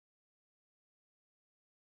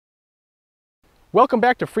Welcome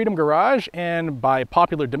back to Freedom Garage, and by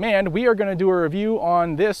popular demand, we are going to do a review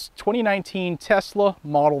on this 2019 Tesla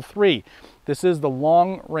Model 3. This is the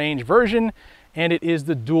long-range version, and it is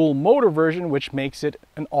the dual motor version, which makes it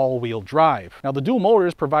an all-wheel drive. Now, the dual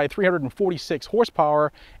motors provide 346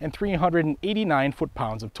 horsepower and 389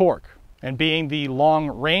 foot-pounds of torque. And being the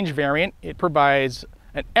long-range variant, it provides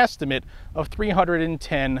an estimate of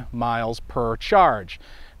 310 miles per charge.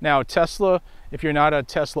 Now, Tesla, if you're not a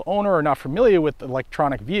Tesla owner or not familiar with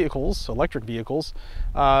electric vehicles,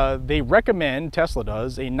 they recommend, Tesla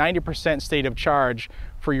does, a 90% state of charge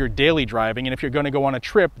for your daily driving. And if you're going to go on a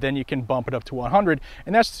trip, then you can bump it up to 100.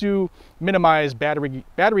 And that's to minimize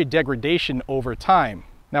battery degradation over time.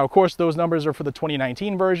 Now, of course, those numbers are for the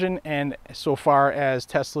 2019 version. And so far as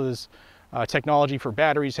Tesla's technology for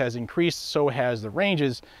batteries has increased, so has the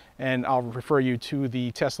ranges. And I'll refer you to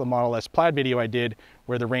the Tesla Model S Plaid video I did,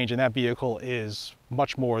 where the range in that vehicle is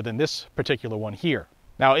much more than this particular one here.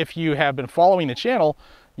 Now, if you have been following the channel,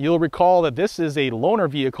 you'll recall that this is a loaner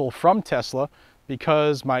vehicle from Tesla,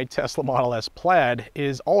 because my Tesla Model S Plaid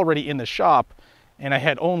is already in the shop, and I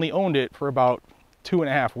had only owned it for about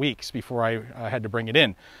 2.5 weeks before I had to bring it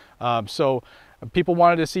in. So people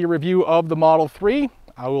wanted to see a review of the Model 3.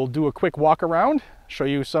 I will do a quick walk around, show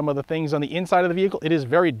you some of the things on the inside of the vehicle. It is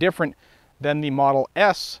very different than the Model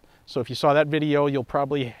S. So if you saw that video, you'll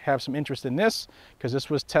probably have some interest in this, because this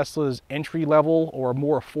was Tesla's entry-level or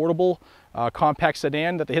more affordable compact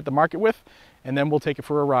sedan that they hit the market with. And then we'll take it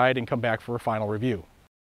for a ride and come back for a final review.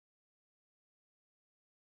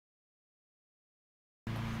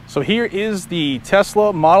 So here is the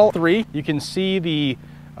Tesla Model 3. You can see the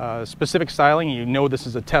specific styling. You know this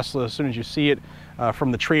is a Tesla as soon as you see it,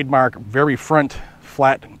 from the trademark very flat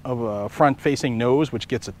front-facing nose, which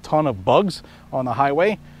gets a ton of bugs on the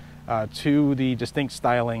highway, to the distinct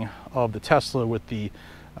styling of the Tesla with the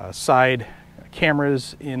side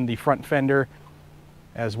cameras in the front fender,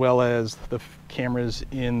 as well as the cameras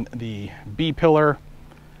in the B-pillar.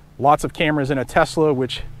 Lots of cameras in a Tesla,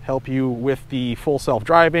 which help you with the full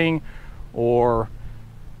self-driving or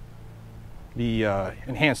the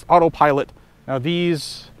enhanced autopilot. Now,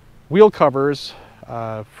 these wheel covers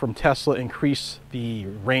from Tesla increase the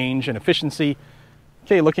range and efficiency.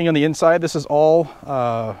 Okay, looking on the inside, this is all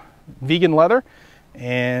vegan leather,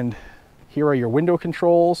 and here are your window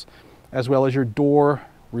controls as well as your door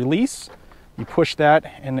release. You push that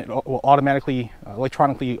and it will automatically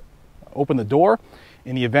electronically open the door.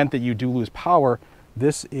 In the event that you do lose power,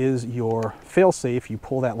 this is your fail-safe. You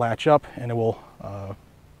pull that latch up and it will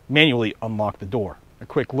manually unlock the door. A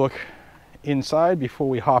quick look inside before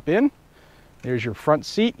we hop in. There's your front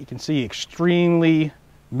seat. You can see extremely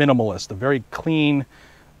minimalist, a very clean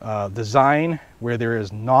design where there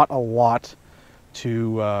is not a lot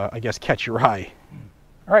to, I guess, catch your eye.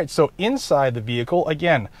 All right, so inside the vehicle,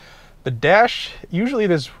 again, the dash, usually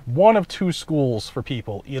there's one of two schools for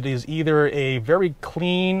people. It is either a very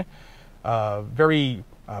clean, very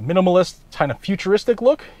minimalist, kind of futuristic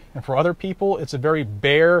look, and for other people, it's a very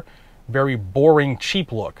bare, very boring,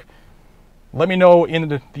 cheap look. Let me know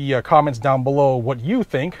in the comments down below what you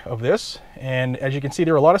think of this. And as you can see,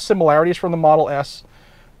 there are a lot of similarities from the Model S,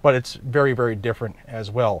 but it's very, very different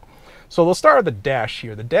as well. So we'll start with the dash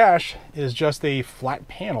here. The dash is just a flat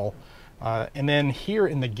panel. And then here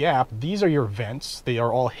in the gap, these are your vents. They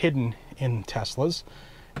are all hidden in Teslas.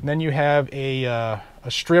 And then you have a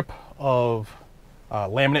strip of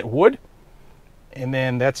laminate wood. And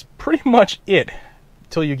then that's pretty much it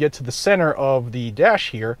until you get to the center of the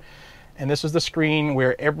dash here. And this is the screen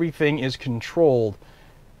where everything is controlled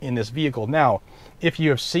in this vehicle. Now, if you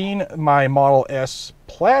have seen my Model S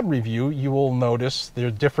Plaid review, you will notice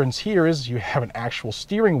the difference here is you have an actual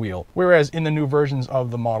steering wheel, whereas in the new versions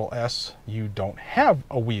of the Model S, you don't have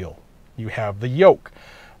a wheel. You have the yoke.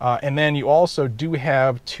 And then you also do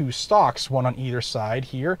have two stalks, one on either side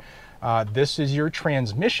here. This is your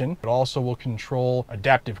transmission. It also will control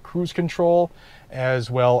adaptive cruise control,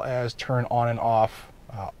 as well as turn on and off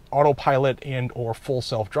autopilot and or full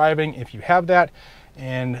self-driving if you have that.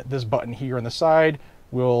 And this button here on the side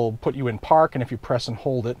will put you in park, and if you press and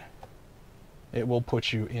hold it, it will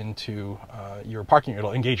put you into your parking.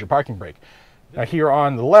 It'll engage your parking brake. Now here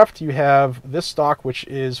on the left, you have this stalk, which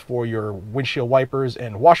is for your windshield wipers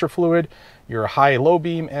and washer fluid, your high-low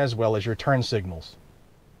beam, as well as your turn signals.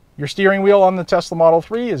 Your steering wheel on the Tesla Model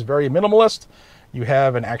 3 is very minimalist. You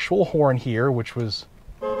have an actual horn here, which was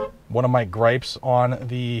one of my gripes on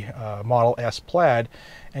the Model S Plaid.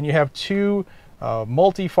 And you have two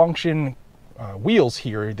multi-function wheels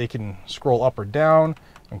here. They can scroll up or down.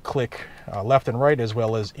 and click left and right as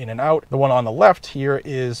well as in and out. The one on the left here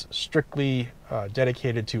is strictly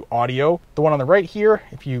dedicated to audio. The one on the right here,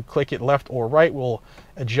 if you click it left or right, will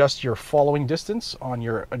adjust your following distance on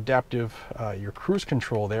your adaptive, your cruise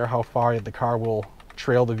control there, how far the car will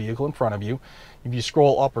trail the vehicle in front of you. If you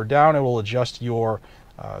scroll up or down, it will adjust your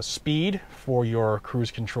speed for your cruise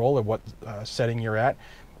control and what setting you're at.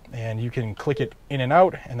 And you can click it in and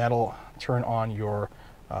out, and that'll turn on your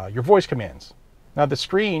voice commands. Now the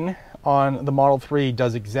screen on the Model 3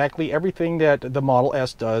 does exactly everything that the Model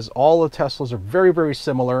S does. All the Teslas are very, very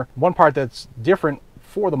similar. One part that's different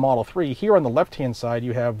for the Model 3, here on the left-hand side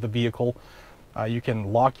you have the vehicle. You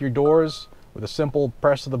can lock your doors with a simple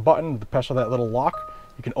press of the button, the press of that little lock.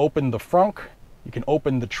 You can open the front, you can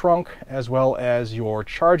open the trunk, as well as your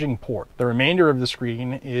charging port. The remainder of the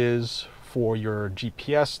screen is for your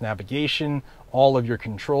GPS, navigation, all of your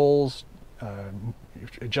controls,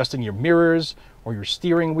 adjusting your mirrors or your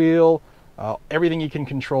steering wheel. Everything you can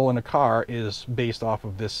control in a car is based off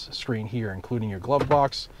of this screen here, including your glove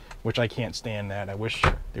box, which I can't stand that. I wish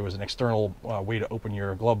there was an external way to open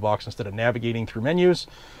your glove box instead of navigating through menus.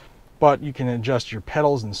 But you can adjust your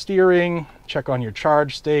pedals and steering, check on your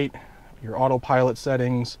charge state, your autopilot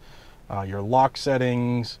settings, your lock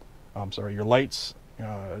settings, your lights.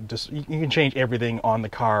 You can change everything on the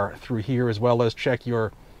car through here, as well as check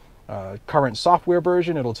your current software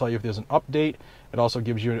version. It'll tell you if there's an update. It also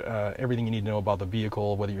gives you everything you need to know about the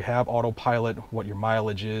vehicle, whether you have autopilot, what your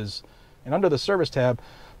mileage is. And under the service tab,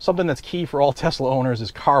 something that's key for all Tesla owners is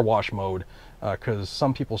car wash mode, because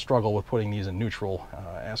some people struggle with putting these in neutral.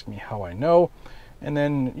 Ask me how I know. And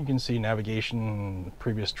then you can see navigation,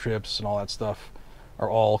 previous trips, and all that stuff are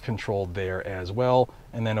all controlled there as well.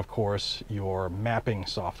 And then of course your mapping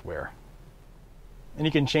software. And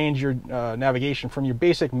you can change your navigation from your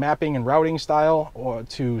basic mapping and routing style or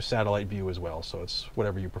to satellite view as well. So it's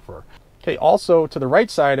whatever you prefer. Okay, also to the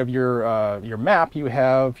right side of your map, you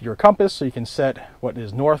have your compass, so you can set what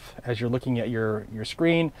is north as you're looking at your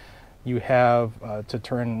screen. You have to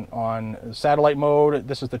turn on satellite mode.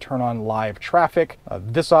 This is to turn on live traffic.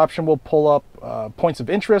 This option will pull up points of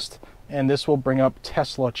interest, and this will bring up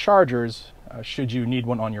Tesla chargers should you need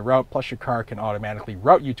one on your route. Plus your car can automatically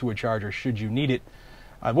route you to a charger should you need it,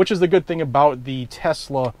 which is the good thing about the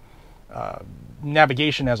Tesla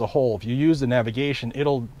navigation as a whole. If you use the navigation,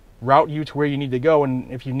 it'll route you to where you need to go,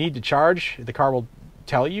 and if you need to charge, the car will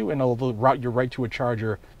tell you, and it'll route you right to a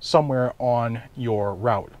charger somewhere on your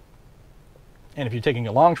route. And if you're taking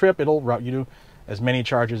a long trip, it'll route you to as many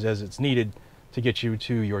chargers as it's needed to get you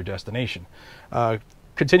to your destination.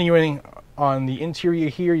 Continuing on the interior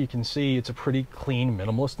here, you can see it's a pretty clean,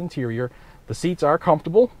 minimalist interior. The seats are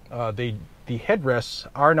comfortable. The headrests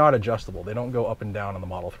are not adjustable. They don't go up and down on the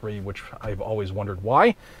Model 3, which I've always wondered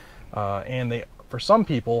why. And for some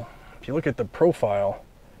people, if you look at the profile,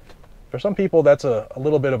 for some people that's a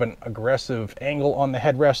little bit of an aggressive angle on the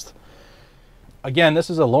headrest. Again, this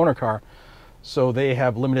is a loaner car, so they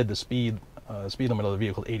have limited the speed limit of the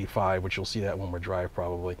vehicle to 85, which you'll see that when we drive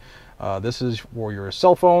probably. This is for your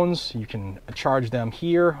cell phones. You can charge them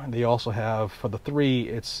here. They also have, for the 3,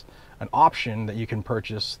 it's an option that you can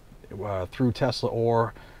purchase through Tesla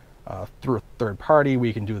or through a third party.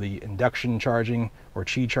 We can do the induction charging or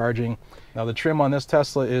Qi charging. Now the trim on this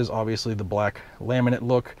Tesla is obviously the black laminate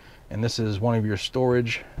look, and this is one of your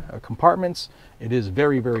storage compartments. It is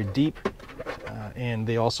very, very deep, and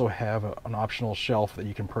they also have an optional shelf that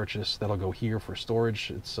you can purchase that'll go here for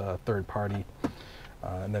storage. It's third party.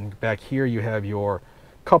 And then back here you have your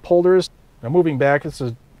cup holders. Now moving back, it's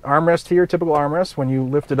an armrest here, typical armrest. When you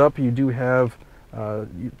lift it up, you do have a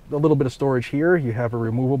little bit of storage here. You have a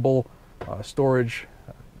removable storage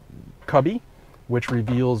cubby, which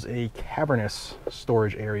reveals a cavernous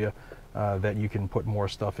storage area that you can put more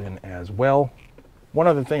stuff in as well. One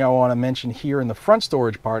other thing I want to mention here in the front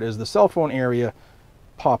storage part is the cell phone area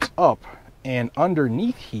pops up, and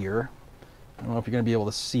underneath here, I don't know if you're going to be able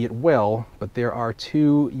to see it well, but there are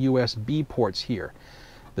 2 USB ports here.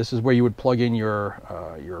 This is where you would plug in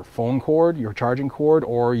your phone cord, your charging cord,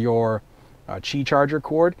 or your Qi charger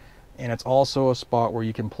cord, and it's also a spot where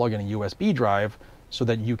you can plug in a USB drive so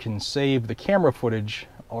that you can save the camera footage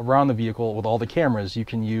around the vehicle with all the cameras. You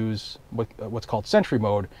can use what's called Sentry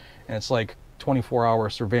mode, and it's like 24-hour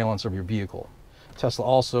surveillance of your vehicle. Tesla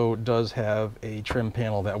also does have a trim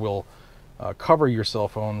panel that will cover your cell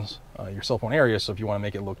phone area, so if you want to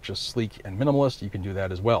make it look just sleek and minimalist, you can do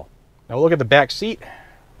that as well. Now look at the back seat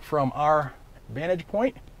from our vantage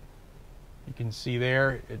point. You can see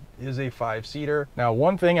there it is a 5-seater. Now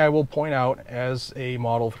one thing I will point out as a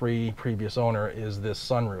Model 3 previous owner is this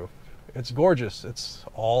sunroof. It's gorgeous. It's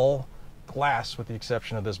all glass, with the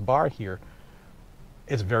exception of this bar here,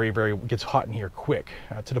 it's gets hot in here quick,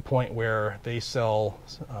 to the point where they sell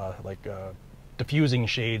diffusing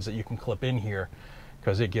shades that you can clip in here,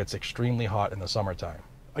 because it gets extremely hot in the summertime.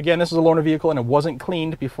 Again, this is a loaner vehicle and it wasn't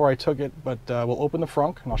cleaned before I took it, but we'll open the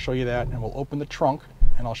frunk and I'll show you that, and we'll open the trunk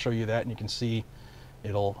and I'll show you that, and you can see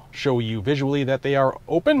it'll show you visually that they are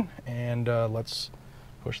open. And let's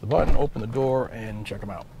push the button, open the door, and check them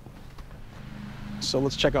out. So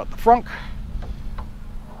let's check out the frunk.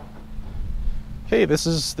 Okay, this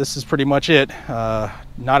is pretty much it.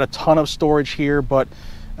 Not a ton of storage here, but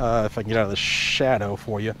if I can get out of the shadow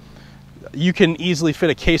for you, you can easily fit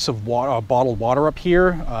a case of water, bottled water up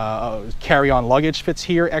here. Carry-on luggage fits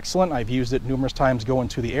here, excellent. I've used it numerous times going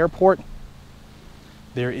to the airport.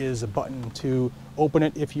 There is a button to open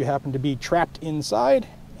it if you happen to be trapped inside,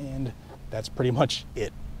 and that's pretty much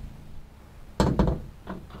it.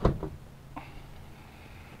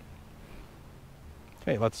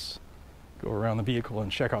 Okay, let's go around the vehicle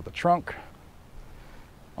and check out the trunk.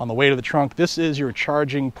 On the way to the trunk, this is your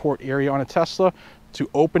charging port area on a Tesla. To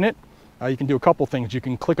open it, you can do a couple things. You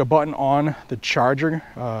can click a button on the charger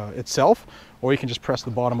itself, or you can just press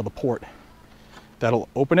the bottom of the port. That'll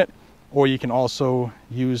open it. Or you can also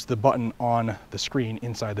use the button on the screen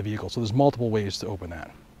inside the vehicle. So there's multiple ways to open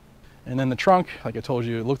that. And then the trunk, like I told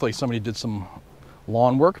you, it looked like somebody did some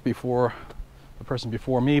lawn work before the person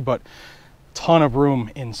before me, but ton of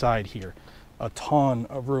room inside here. A ton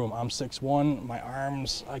of room. I'm 6'1", my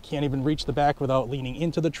arms, I can't even reach the back without leaning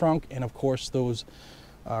into the trunk. And of course those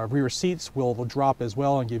rear seats will drop as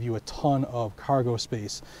well and give you a ton of cargo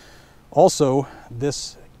space. Also,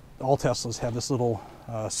 all Teslas have this little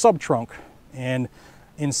sub trunk, and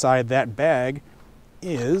inside that bag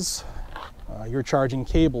is your charging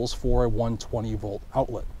cables for a 120 volt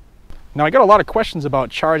outlet. Now, I got a lot of questions about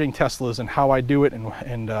charging Teslas and how I do it,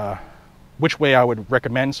 and which way I would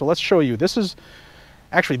recommend. So let's show you. This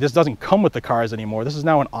doesn't come with the cars anymore. This is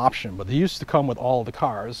now an option, but they used to come with all of the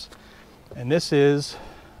cars. And this is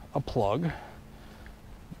a plug.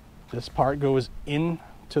 This part goes into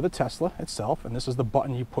the Tesla itself, and this is the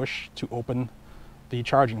button you push to open the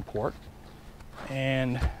charging port.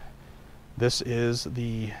 And this is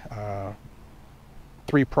the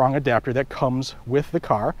 3-prong adapter that comes with the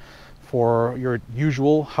car for your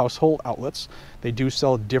usual household outlets. They do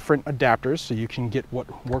sell different adapters, so you can get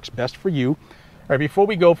what works best for you. All right, before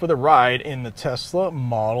we go for the ride in the Tesla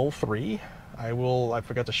Model 3, I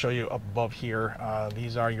forgot to show you up above here.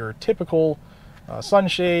 These are your typical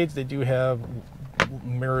sunshades. They do have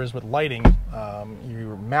mirrors with lighting.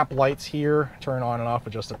 Your map lights here turn on and off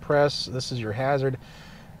with just a press. This is your hazard.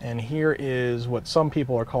 And here is what some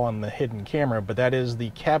people are calling the hidden camera, but that is the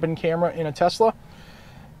cabin camera in a Tesla.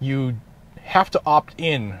 You have to opt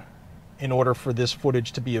in order for this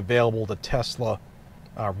footage to be available to Tesla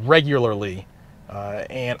regularly.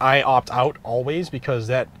 And I opt out always, because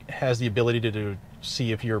that has the ability to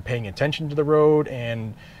see if you're paying attention to the road.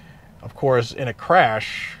 And of course, in a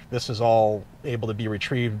crash, this is all able to be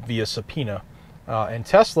retrieved via subpoena. And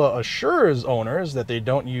Tesla assures owners that they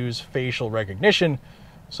don't use facial recognition,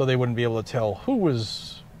 so they wouldn't be able to tell who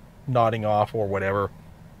was nodding off or whatever,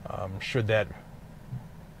 should that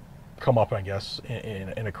come up, I guess,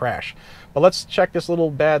 in a crash. But let's check this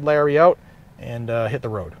little bad Larry out and hit the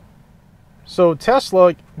road. So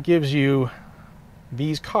Tesla gives you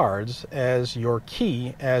these cards as your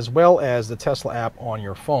key, as well as the Tesla app on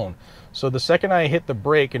your phone. So the second I hit the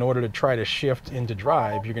brake in order to try to shift into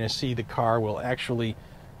drive, you're going to see the car will actually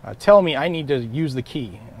tell me I need to use the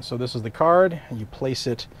key. So this is the card, and you place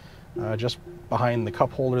it just behind the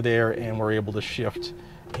cup holder there, and we're able to shift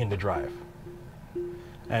into drive.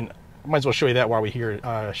 And I might as well show you that while we're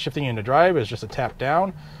here. Shifting into drive is just a tap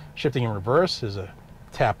down. Shifting in reverse is a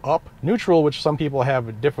tap up. Neutral, which some people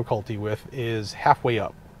have difficulty with, is halfway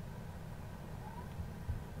up.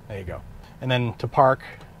 There you go. And then to park,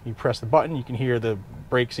 you press the button. You can hear the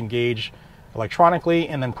brakes engage electronically,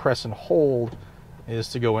 and then press and hold is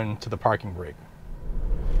to go into the parking brake.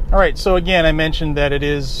 All right, so again, I mentioned that it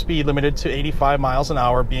is speed limited to 85 miles an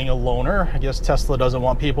hour. Being a loaner, I guess Tesla doesn't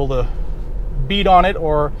want people to beat on it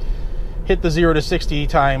or hit the 0 to 60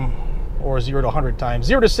 time, or 0 to 100 times.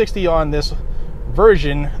 0 to 60 on this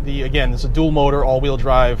version, again, it's a dual motor, all-wheel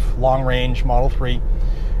drive, long range Model 3,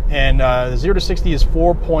 and 0 to 60 is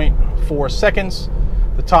 4.4 seconds.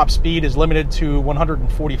 The top speed is limited to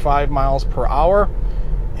 145 miles per hour,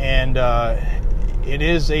 and it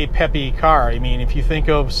is a peppy car. I mean, if you think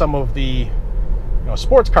of some of the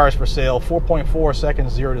sports cars for sale, 4.4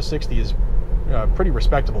 seconds 0 to 60 is pretty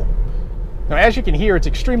respectable. Now, as you can hear, it's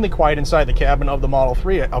extremely quiet inside the cabin of the Model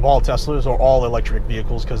 3 of all Teslas or all electric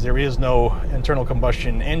vehicles, because there is no internal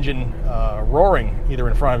combustion engine roaring either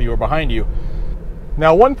in front of you or behind you.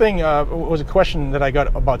 Now, one thing was a question that I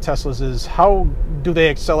got about Teslas is how do they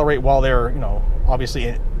accelerate while they're,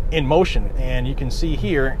 obviously in motion? And you can see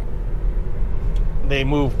here, they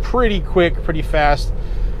move pretty quick, pretty fast.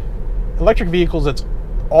 Electric vehicles, it's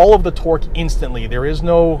all of the torque instantly. There is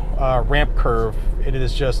no ramp curve. It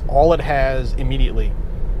is just all it has immediately,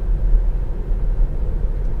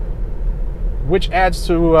 which adds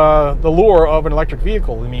to the lure of an electric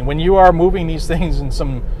vehicle. I mean, when you are moving these things in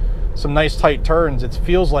some nice tight turns, it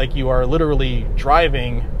feels like you are literally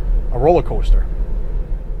driving a roller coaster.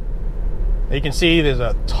 You can see there's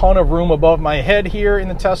a ton of room above my head here in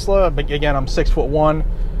the Tesla, but again, I'm 6'1",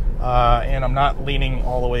 and I'm not leaning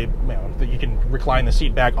all the way. You can recline the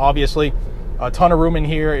seat back, obviously. A ton of room in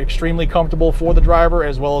here, extremely comfortable for the driver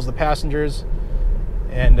as well as the passengers,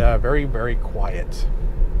 and very, very quiet.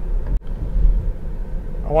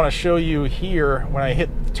 I want to show you here, when I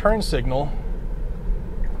hit the turn signal,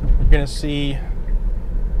 you're going to see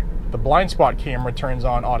the blind spot camera turns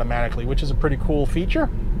on automatically, which is a pretty cool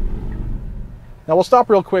feature. Now we'll stop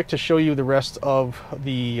real quick to show you the rest of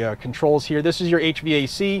the controls here. This is your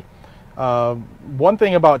HVAC. One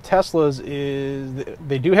thing about Teslas is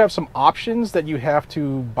they do have some options that you have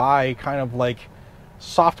to buy, kind of like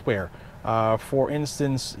software. For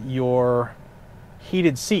instance, your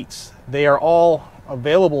heated seats. They are all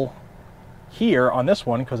available here on this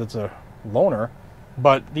one because it's a loaner,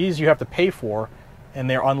 but these you have to pay for, and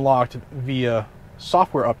they're unlocked via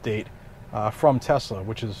software update from Tesla,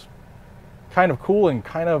 which is kind of cool and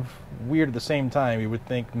kind of weird at the same time. You would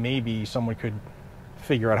think maybe someone could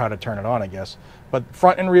figure out how to turn it on, I guess. But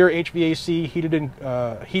front and rear HVAC,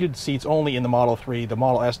 heated seats only in the Model 3. The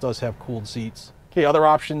Model S does have cooled seats. Okay, other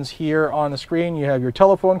options here on the screen. You have your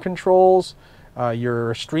telephone controls,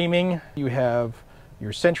 your streaming, you have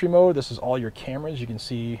your Sentry mode. This is all your cameras. You can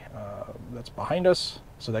see that's behind us,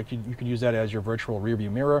 so that you can use that as your virtual rear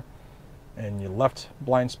view mirror, and your left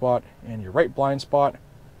blind spot and your right blind spot.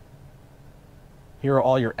 Here are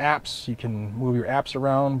all your apps. You can move your apps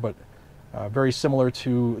around, but very similar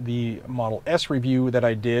to the Model S review that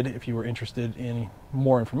I did if you were interested in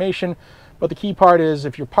more information. But the key part is,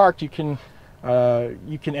 if you're parked, you can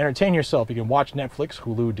entertain yourself. You can watch Netflix,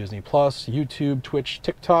 Hulu, Disney+, YouTube, Twitch,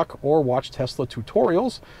 TikTok, or watch Tesla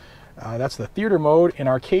tutorials. That's the theater mode. In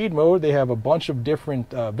arcade mode, they have a bunch of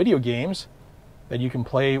different video games that you can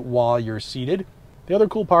play while you're seated. The other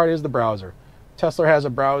cool part is the browser. Tesla has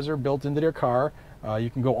a browser built into their car.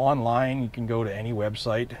 You can go online, you can go to any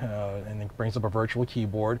website, and it brings up a virtual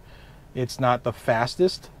keyboard. It's not the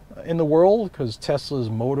fastest in the world because Tesla's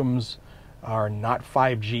modems are not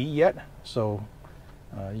 5G yet, so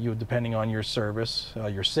depending on your service,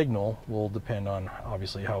 your signal will depend on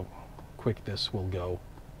obviously how quick this will go.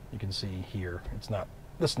 You can see here it's not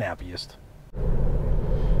the snappiest.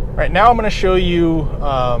 All right, now I'm going to show you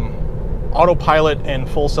autopilot and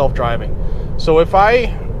full self-driving. So if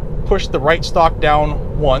I push the right stalk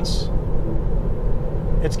down once,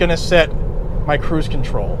 it's going to set my cruise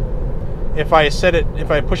control. If I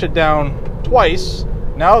push it down twice,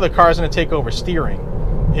 now the car is going to take over steering.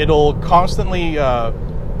 It'll constantly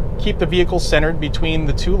keep the vehicle centered between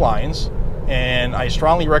the two lines, and I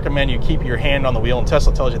strongly recommend you keep your hand on the wheel, and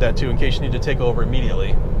Tesla tells you that too, in case you need to take over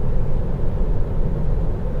immediately.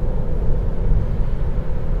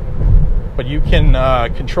 But you can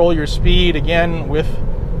control your speed again with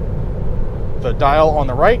the dial on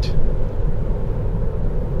the right. You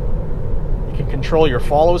can control your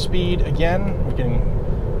follow speed again. You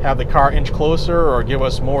can have the car inch closer or give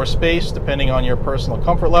us more space depending on your personal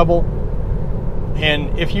comfort level.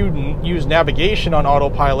 And if you use navigation on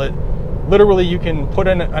autopilot, literally you can put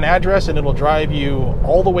in an address and it'll drive you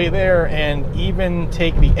all the way there, and even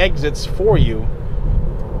take the exits for you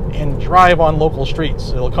and drive on local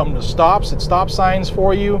streets. It'll come to stops at stop signs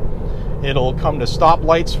for you. It'll come to stop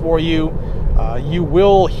lights for you. You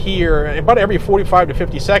will hear about every 45 to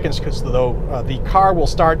 50 seconds, because the car will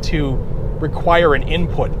start to require an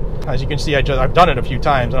input. As you can see, I've done it a few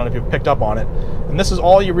times. I don't know if you've picked up on it. And this is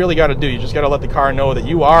all you really got to do. You just got to let the car know that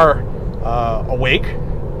you are awake,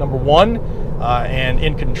 number one, and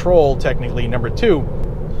in control, technically, number two.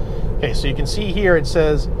 Okay, so you can see here it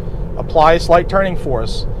says apply slight turning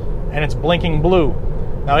force, and it's blinking blue.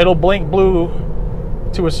 Now it'll blink blue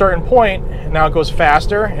to a certain point, and now it goes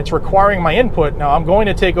faster. It's requiring my input. Now I'm going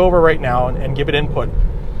to take over right now and give it input.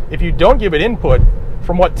 If you don't give it input,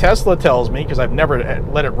 from what Tesla tells me, because I've never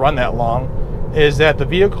let it run that long, is that the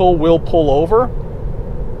vehicle will pull over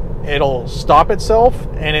it'll stop itself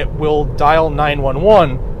and it will dial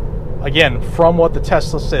 911, again, from what the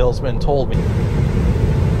Tesla salesman told me.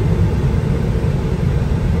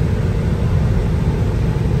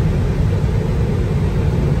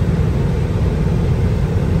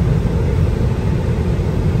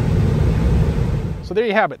 So there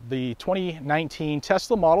you have it, the 2019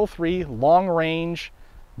 Tesla Model 3 long-range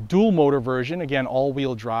dual motor version, again,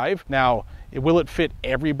 all-wheel drive. Now, will it fit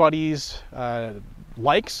everybody's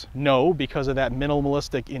likes? No, because of that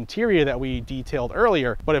minimalistic interior that we detailed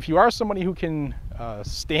earlier. But if you are somebody who can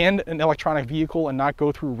stand an electronic vehicle and not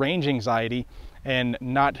go through range anxiety and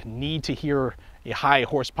not need to hear a high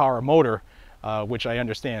horsepower motor, which I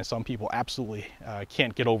understand some people absolutely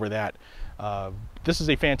can't get over that, this is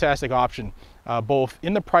a fantastic option, both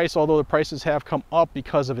in the price, although the prices have come up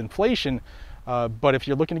because of inflation. But if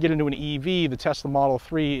you're looking to get into an EV, the Tesla Model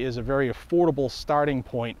 3 is a very affordable starting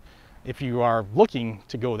point if you are looking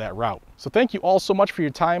to go that route. So thank you all so much for your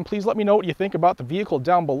time. Please let me know what you think about the vehicle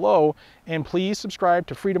down below, and please subscribe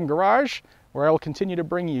to Freedom Garage, where I will continue to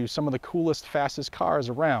bring you some of the coolest, fastest cars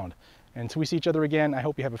around. And until we see each other again, I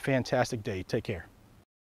hope you have a fantastic day. Take care.